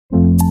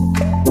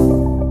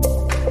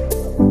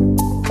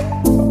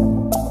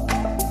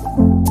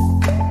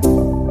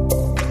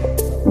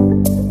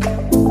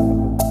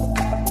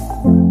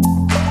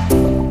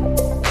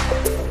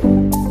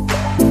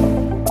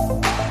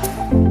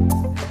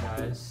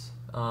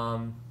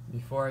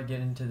Before I get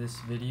into this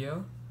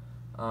video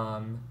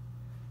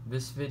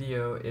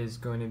is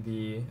going to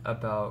be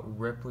about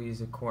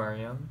Ripley's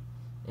Aquarium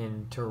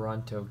in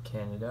Toronto,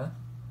 Canada.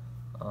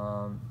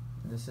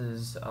 This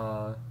is,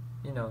 I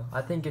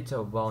think it's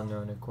a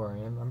well-known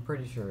aquarium. I'm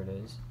pretty sure it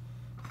is.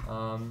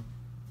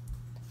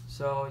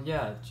 So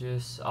yeah,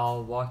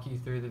 I'll walk you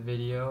through the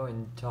video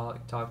and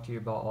talk to you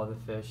about all the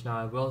fish. Now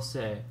I will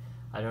say,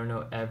 I don't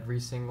know every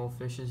single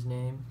fish's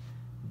name,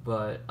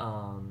 but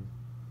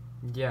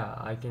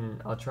yeah,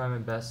 I'll try my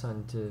best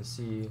to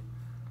see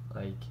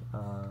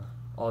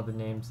all the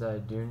names that I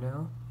do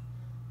know.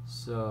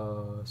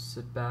 So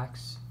sit back,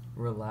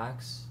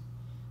 relax,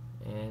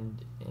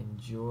 and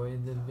enjoy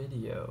the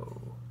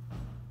video.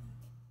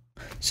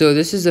 So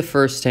this is the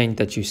first tank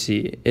that you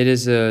see. It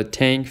is a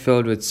tank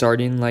filled with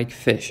sardine-like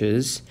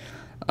fishes.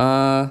 It's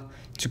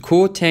a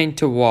cool tank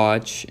to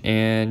watch,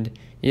 and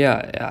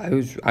yeah,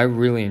 I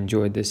really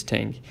enjoyed this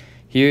tank.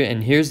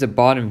 Here's the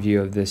bottom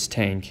view of this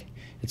tank.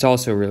 It's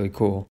also really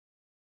cool.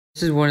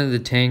 This is one of the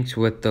tanks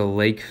with the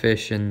lake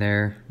fish in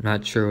there.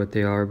 Not sure what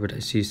they are, but I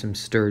see some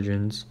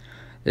sturgeons.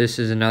 This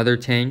is another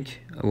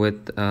tank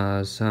with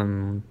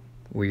some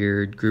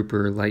weird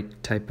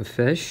grouper-like type of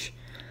fish.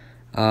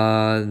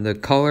 The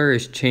color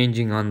is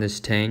changing on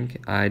this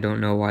tank. I don't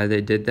know why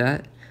they did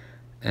that.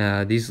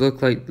 These look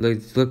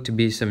to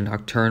be some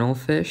nocturnal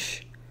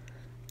fish.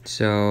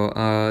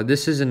 So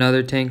this is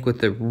another tank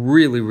with a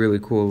really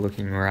cool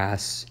looking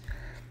wrasse.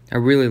 I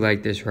really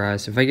like this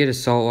wrasse. If I get a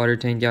saltwater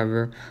tank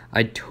ever,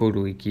 I'd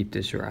totally keep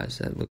this wrasse.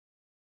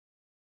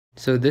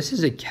 So this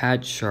is a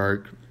cat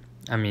shark.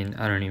 I mean,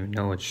 I don't even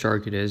know what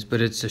shark it is, but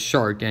it's a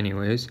shark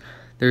anyways.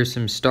 There's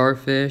some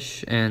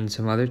starfish and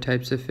some other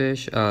types of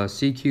fish.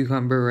 Sea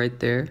cucumber right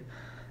there.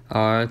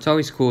 It's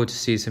always cool to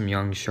see some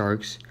young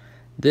sharks.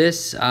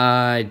 This,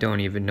 I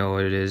don't even know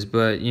what it is,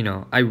 but,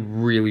 I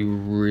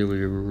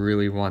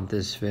really want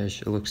this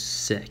fish. It looks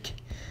sick.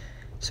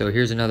 So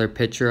here's another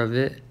picture of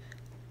it.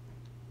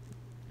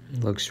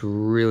 It looks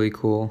really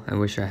cool. I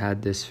wish I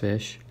had this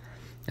fish.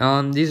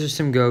 These are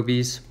some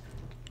gobies.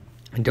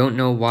 I don't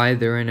know why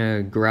they're in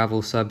a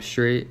gravel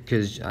substrate,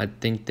 because I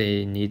think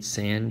they need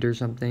sand or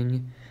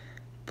something.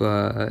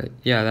 But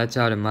yeah, that's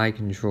out of my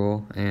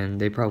control, and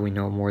they probably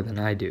know more than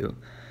I do.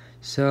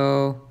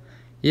 So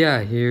yeah,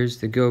 here's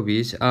the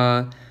gobies.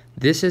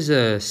 This is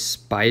a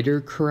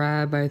spider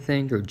crab, I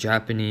think, or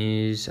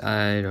Japanese,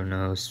 I don't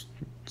know,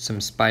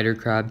 some spider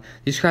crab.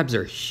 These crabs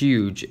are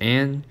huge,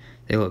 and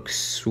they look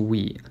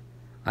sweet.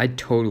 I'd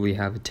totally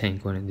have a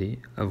tank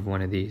of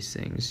one of these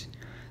things.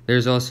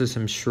 There's also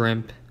some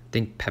shrimp. I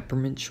think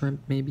peppermint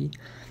shrimp, maybe.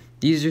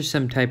 These are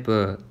some type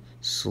of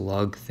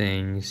slug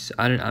things.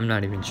 I'm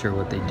not even sure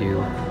what they do.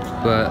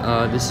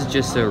 But this is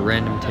just a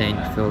random tank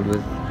filled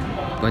with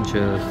a bunch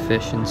of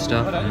fish and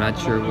stuff. I'm not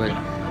sure what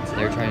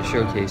they're trying to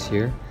showcase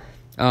here.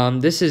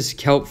 This is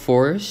kelp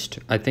forest.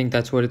 I think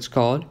that's what it's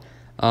called.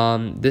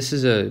 This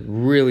is a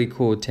really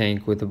cool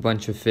tank with a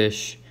bunch of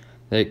fish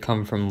that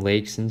come from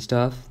lakes and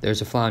stuff.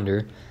 There's a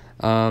flounder.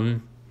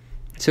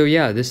 So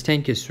yeah, this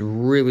tank is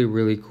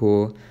really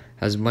cool.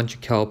 Has a bunch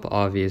of kelp,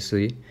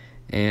 obviously.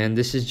 And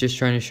this is just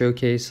trying to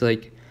showcase, I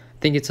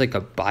think it's like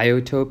a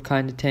biotope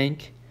kind of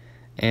tank.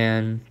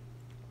 And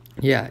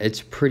yeah,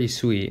 it's pretty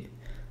sweet.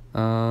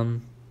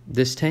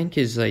 This tank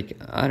is I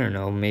don't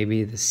know,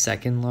 maybe the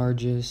second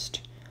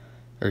largest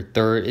or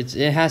third.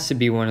 It has to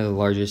be one of the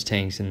largest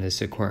tanks in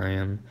this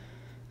aquarium.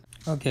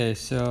 Okay,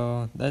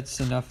 so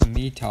that's enough of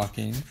me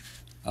talking.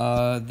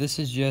 This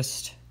is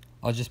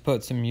I'll just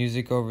put some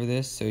music over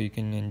this so you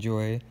can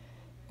enjoy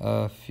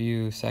a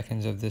few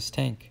seconds of this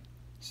tank.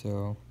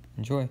 So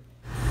enjoy.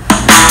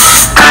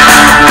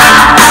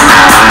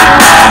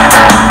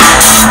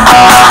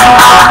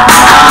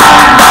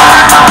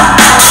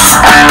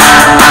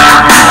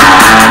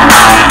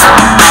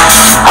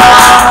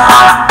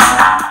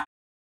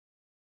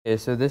 Okay,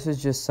 so this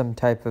is just some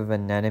type of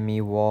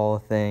anemone wall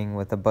thing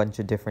with a bunch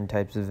of different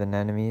types of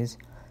anemones.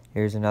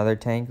 Here's another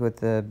tank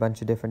with a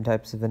bunch of different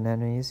types of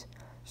anemones.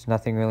 There's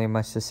nothing really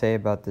much to say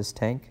about this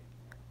tank,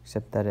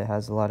 except that it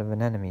has a lot of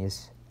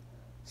anemones.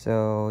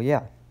 So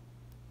yeah.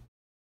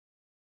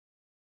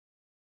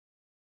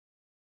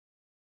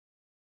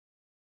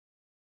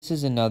 This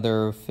is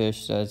another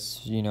fish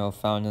that's,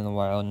 found in the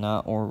wild,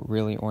 not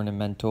really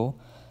ornamental,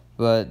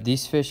 but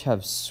these fish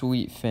have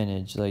sweet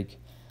finnage.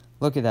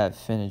 Look at that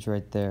finnage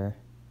right there.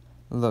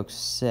 It looks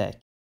sick.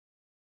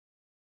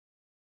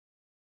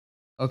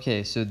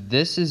 Okay, so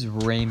this is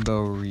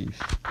Rainbow Reef.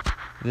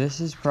 This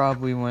is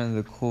probably one of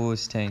the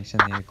coolest tanks in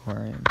the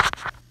aquarium.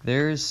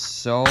 There's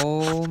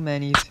so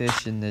many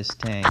fish in this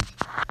tank,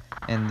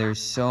 and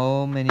there's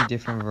so many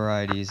different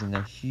varieties and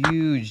a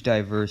huge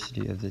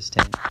diversity of this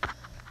tank.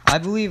 I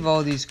believe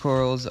all these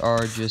corals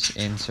are just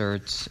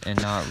inserts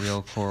and not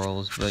real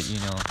corals, but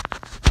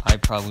I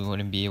probably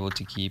wouldn't be able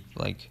to keep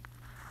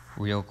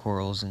real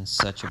corals in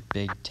such a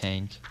big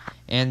tank.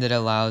 And it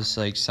allows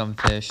some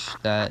fish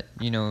that,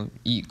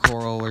 eat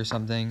coral or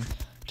something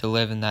to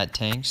live in that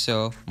tank.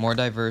 So more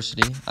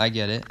diversity, I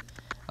get it.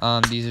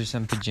 These are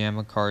some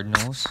pajama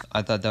cardinals.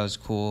 I thought that was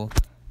cool.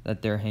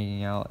 that they're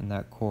hanging out in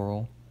that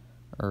coral,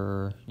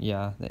 or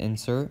yeah, the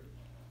insert.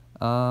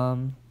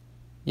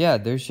 Yeah,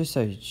 there's just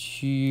a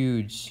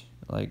huge,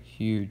 like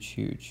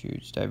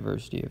huge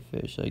diversity of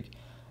fish. Like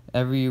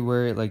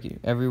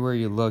everywhere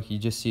you look, you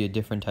just see a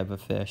different type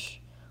of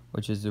fish,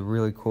 which is a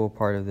really cool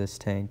part of this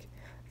tank.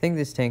 I think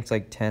this tank's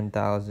like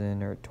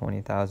 10,000 or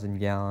 20,000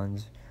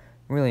 gallons.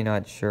 I'm really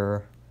not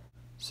sure.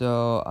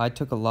 So I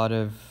took a lot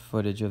of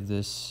footage of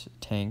this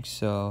tank,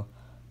 so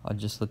I'll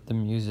just let the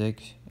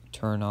music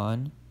turn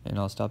on and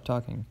I'll stop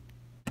talking.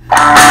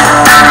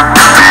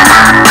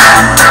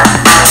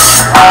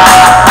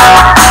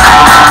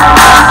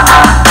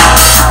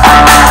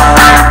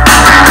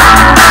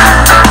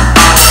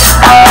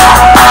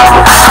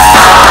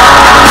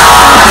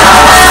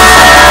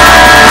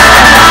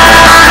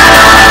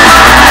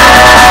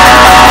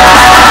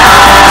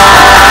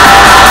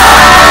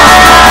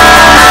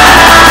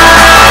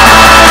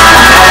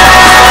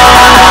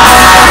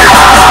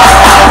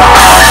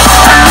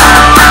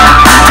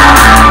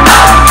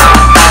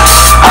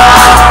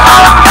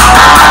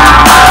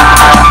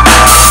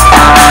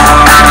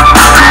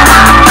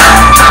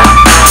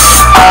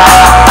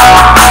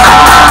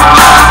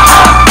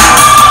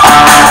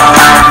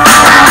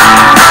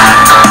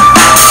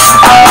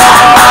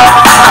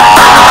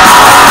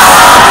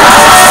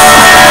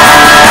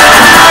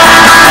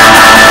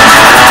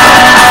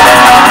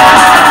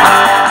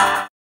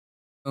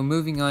 So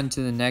moving on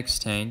to the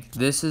next tank,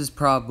 this is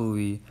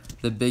probably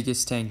the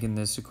biggest tank in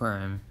this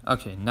aquarium.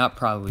 Okay, not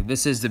probably,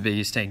 this is the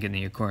biggest tank in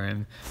the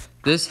aquarium.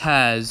 This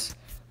has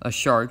a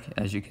shark,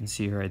 as you can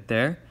see right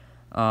there,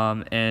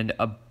 and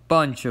a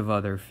bunch of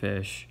other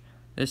fish.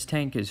 This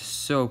tank is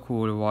so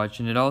cool to watch,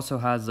 and it also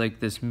has like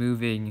this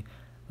moving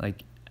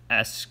like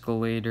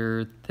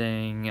escalator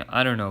thing.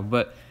 I don't know,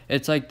 but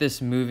it's like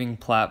this moving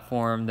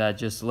platform that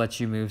just lets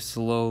you move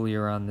slowly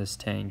around this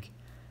tank.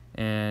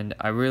 And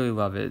I really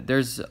love it.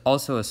 There's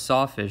also a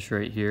sawfish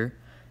right here.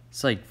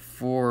 It's like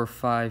 4 or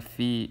 5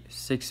 feet,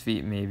 6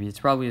 feet maybe.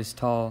 It's probably as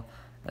tall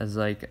as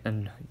like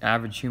an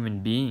average human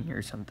being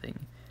or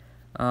something.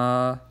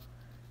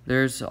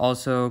 There's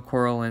also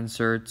coral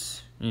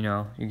inserts. You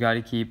know, you got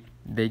to keep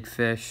big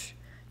fish,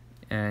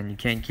 and you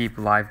can't keep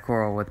live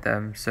coral with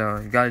them. So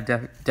you got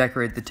to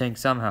decorate the tank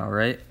somehow,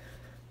 right?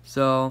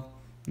 So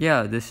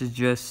yeah, this is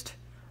just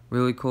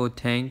really cool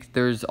tank.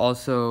 There's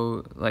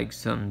also like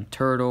some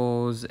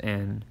turtles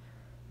and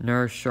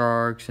nurse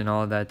sharks and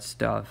all that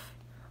stuff.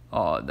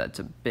 Oh, that's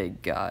a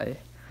big guy.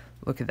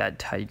 Look at that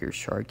tiger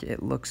shark.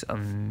 It looks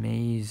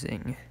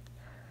amazing.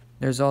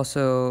 There's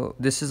also,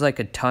 this is like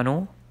a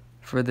tunnel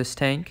for this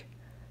tank.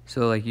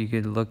 So like you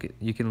can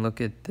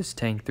look at this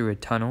tank through a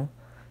tunnel.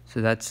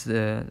 So that's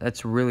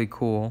really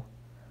cool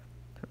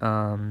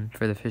for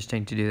the fish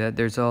tank to do that.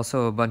 There's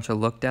also a bunch of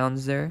look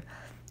downs there.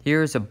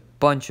 Here's a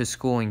bunch of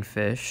schooling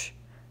fish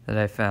that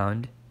I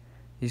found.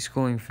 These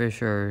schooling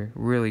fish are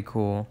really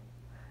cool,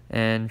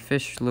 and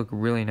fish look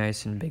really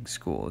nice in big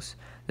schools.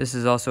 This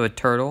is also a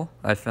turtle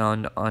I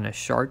found on a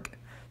shark,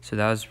 so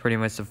that was pretty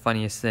much the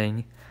funniest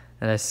thing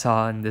that I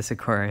saw in this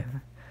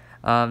aquarium.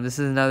 This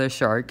is another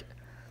shark.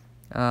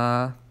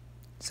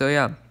 So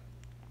yeah,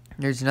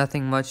 there's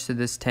nothing much to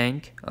this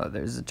tank. Oh,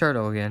 there's a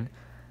turtle again.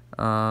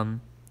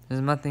 There's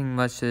nothing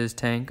much to this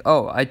tank.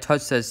 Oh, I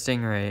touched that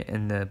stingray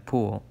in the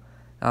pool.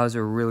 That was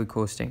a really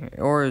cool stingray,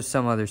 or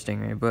some other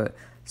stingray, but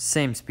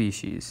same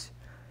species.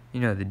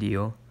 You know the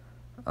deal.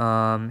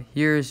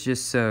 Here's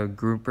just a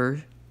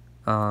grouper.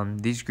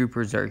 These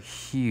groupers are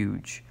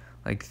huge,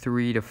 like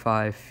 3 to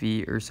 5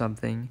 feet or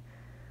something.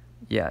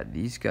 Yeah,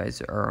 these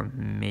guys are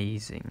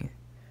amazing.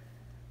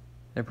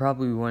 They're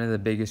probably one of the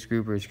biggest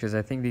groupers, because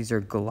I think these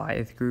are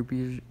Goliath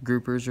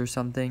groupers or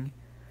something.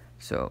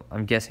 So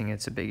I'm guessing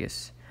it's the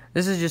biggest.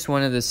 This is just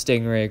one of the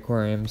stingray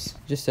aquariums.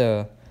 Just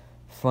a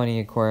funny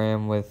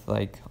aquarium with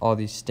like all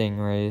these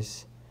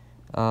stingrays.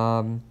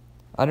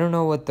 I don't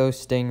know what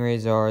those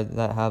stingrays are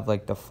that have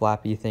like the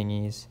flappy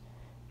thingies,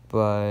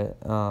 but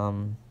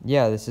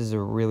yeah, this is a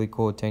really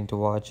cool tank to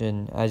watch.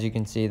 And as you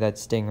can see, that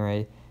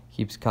stingray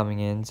keeps coming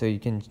in, so you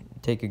can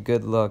take a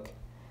good look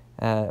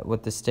at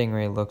what the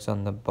stingray looks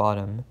on the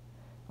bottom.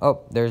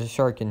 Oh, there's a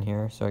shark in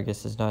here, so I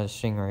guess it's not a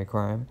stingray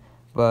aquarium,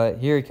 but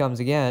here he comes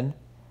again.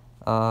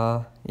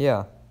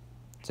 Yeah.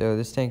 So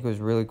this tank was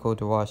really cool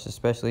to watch,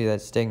 especially that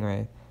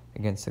stingray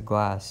against the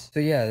glass.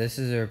 So yeah, this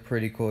is a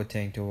pretty cool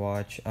tank to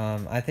watch.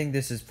 I think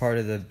this is part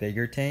of the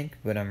bigger tank,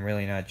 but I'm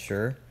really not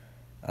sure.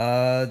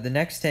 The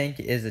next tank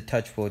is a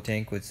touch pool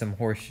tank with some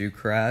horseshoe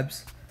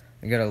crabs.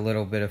 I got a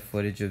little bit of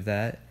footage of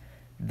that.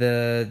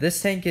 This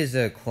tank is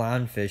a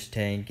clownfish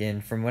tank,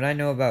 and from what I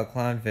know about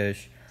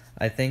clownfish,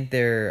 I think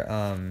they're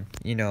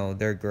you know,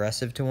 they're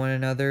aggressive to one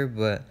another,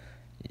 but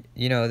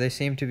you know, they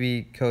seem to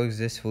be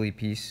coexistently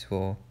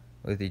peaceful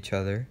with each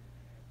other.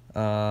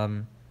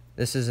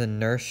 This is a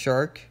nurse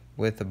shark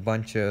with a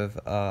bunch of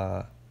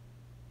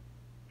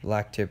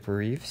black tip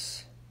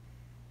reefs.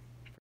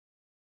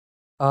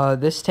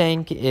 This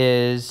tank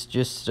is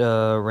just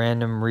a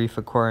random reef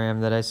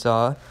aquarium that I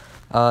saw.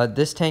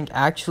 This tank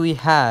actually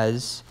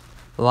has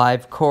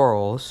live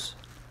corals.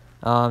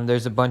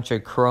 There's a bunch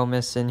of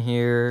chromis in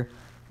here,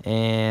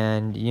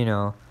 and you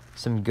know,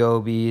 some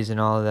gobies and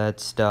all of that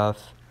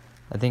stuff.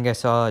 I think I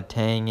saw a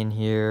tang in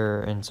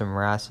here and some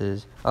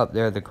wrasses. Oh,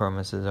 there the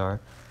chromises are.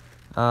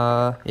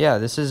 Yeah,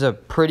 this is a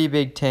pretty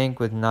big tank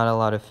with not a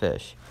lot of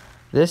fish.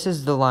 This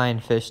is the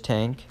lionfish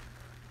tank.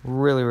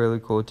 Really, really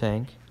cool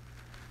tank.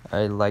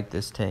 I like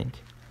this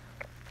tank.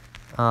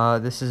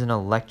 This is an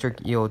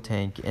electric eel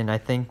tank, and I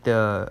think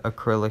the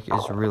acrylic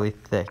is really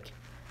thick.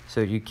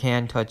 So you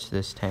can touch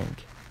this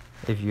tank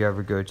if you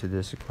ever go to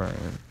this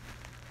aquarium.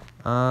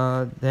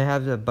 They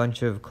have a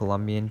bunch of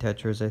Colombian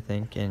tetras, I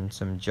think, and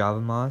some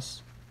Java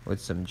moss with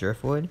some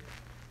driftwood.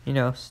 You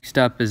know. Next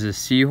up is a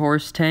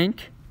seahorse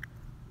tank.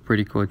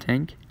 Pretty cool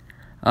tank.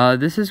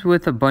 This is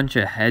with a bunch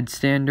of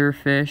headstander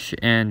fish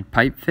and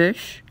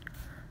pipefish.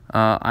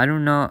 I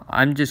don't know.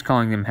 I'm just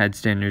calling them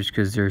headstanders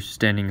because they're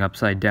standing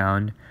upside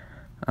down.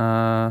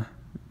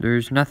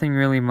 There's nothing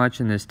really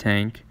much in this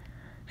tank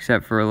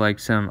except for like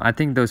some, I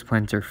think those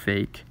plants are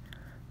fake.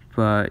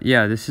 But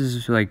yeah, this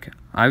is like,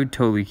 I would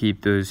totally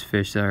keep those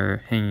fish that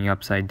are hanging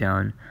upside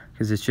down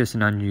because it's just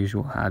an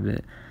unusual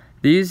habit.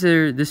 This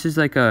is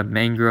like a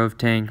mangrove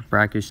tank,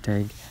 brackish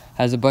tank.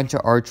 Has a bunch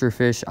of archer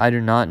fish. I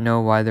do not know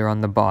why they're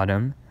on the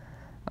bottom.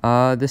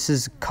 This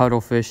is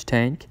cuttlefish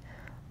tank.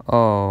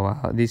 Oh,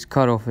 wow. These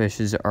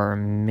cuttlefishes are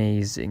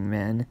amazing,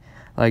 man.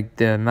 Like,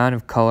 the amount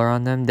of color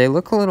on them. They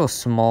look a little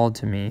small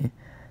to me.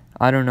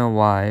 I don't know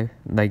why.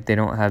 Like, they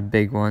don't have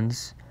big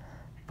ones.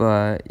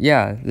 But,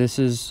 yeah, this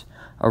is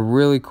a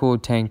really cool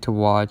tank to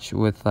watch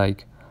with,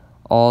 like,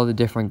 all the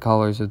different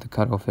colors of the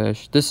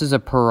cuttlefish. This is a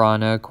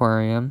piranha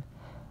aquarium.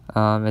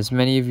 As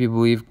many of you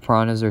believe,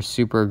 piranhas are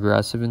super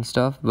aggressive and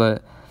stuff.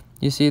 But,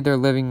 you see, they're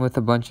living with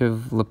a bunch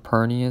of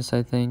Lepernius,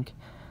 I think.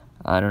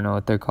 I don't know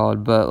what they're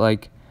called. But,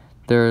 like,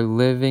 they're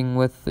living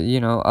with,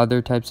 you know,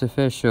 other types of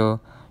fish. So,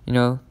 you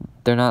know,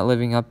 they're not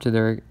living up to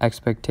their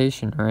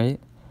expectation, right?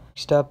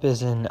 Next up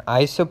is an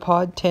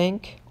isopod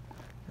tank.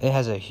 It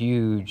has a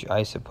huge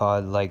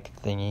isopod-like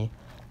thingy.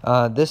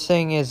 This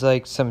thing is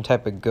like some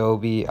type of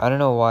goby. I don't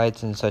know why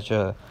it's in such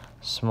a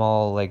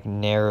small, like,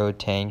 narrow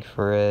tank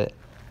for it.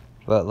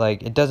 But,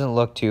 like, it doesn't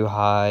look too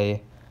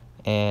high.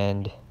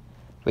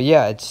 But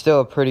yeah, it's still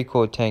a pretty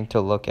cool tank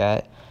to look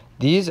at.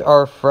 These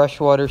are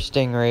freshwater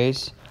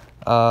stingrays.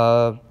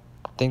 I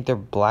think they're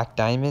black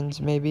diamonds,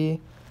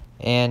 maybe?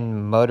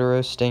 And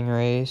Motoro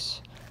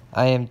stingrays.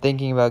 I am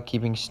thinking about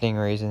keeping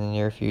stingrays in the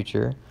near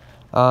future.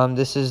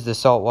 This is the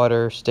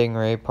saltwater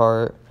stingray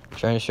part.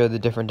 Trying to show the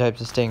different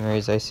types of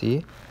stingrays I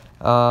see.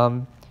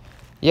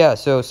 Yeah,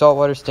 so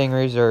saltwater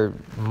stingrays are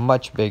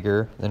much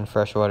bigger than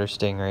freshwater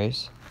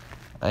stingrays.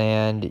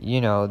 And,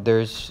 you know,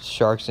 there's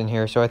sharks in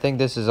here. So I think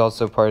this is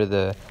also part of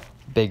the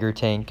bigger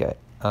tank.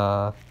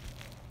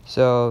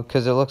 So,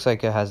 because it looks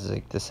like it has,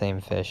 like, the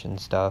same fish and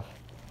stuff.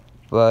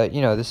 But,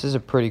 you know, this is a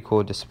pretty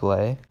cool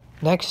display.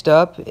 Next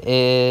up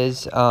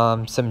is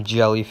some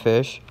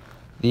jellyfish.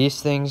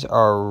 These things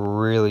are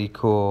really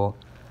cool.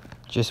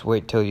 Just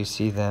wait till you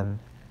see them.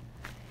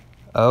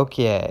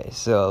 Okay,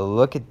 so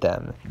look at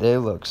them. They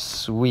look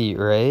sweet,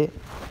 right?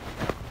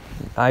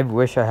 I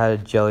wish I had a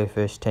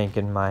jellyfish tank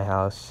in my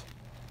house.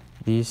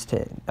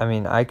 I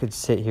mean, I could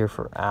sit here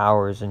for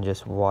hours and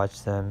just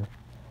watch them.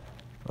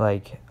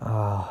 Like,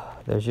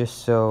 they're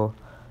just so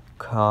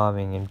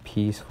calming and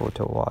peaceful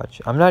to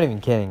watch. I'm not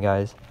even kidding,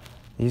 guys.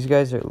 These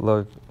guys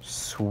look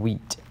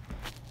sweet.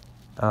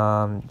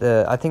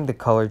 I think the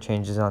color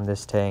changes on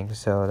this tank,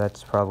 so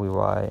that's probably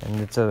why.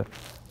 And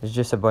there's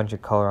just a bunch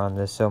of color on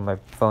this, so my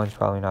phone's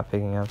probably not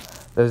picking up.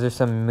 Those are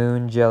some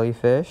moon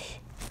jellyfish.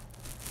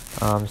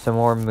 Some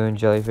more moon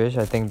jellyfish.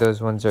 I think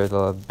those ones are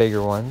the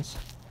bigger ones.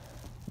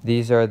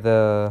 These are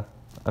they're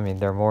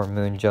more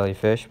moon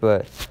jellyfish,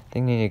 but I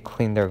think they need to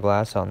clean their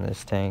glass on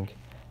this tank.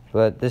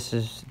 But this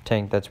is a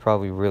tank that's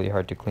probably really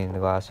hard to clean the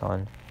glass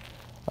on.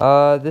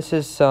 This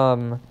is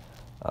some,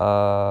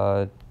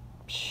 like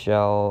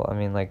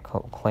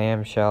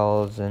clam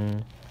shells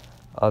and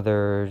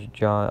other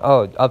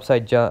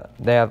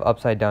they have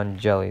upside down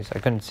jellies. I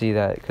couldn't see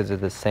that because of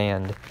the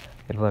sand.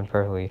 It blended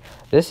perfectly.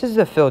 This is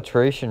the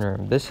filtration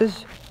room. This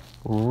is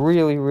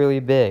really, really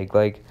big.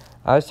 Like,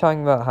 I was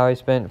talking about how I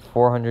spent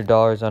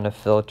 $400 on a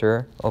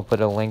filter. I'll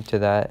put a link to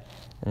that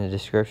in the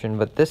description.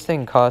 But this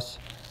thing costs,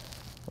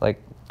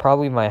 like,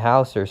 probably my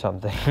house or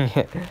something.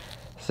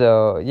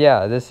 So,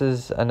 yeah, this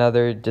is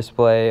another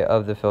display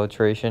of the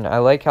filtration. I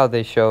like how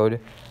they showed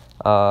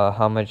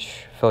how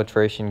much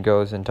filtration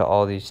goes into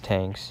all these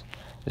tanks.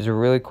 It's a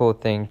really cool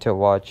thing to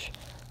watch,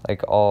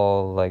 like,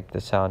 all, like, the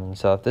sound and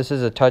stuff. This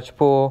is a touch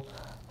pool.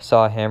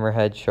 Saw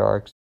hammerhead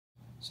sharks.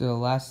 So the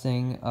last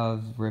thing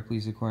of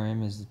Ripley's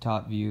aquarium is the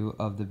top view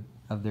of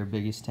their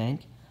biggest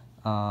tank.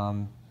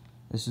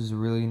 This was a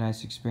really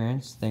nice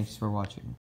experience. Thanks for watching.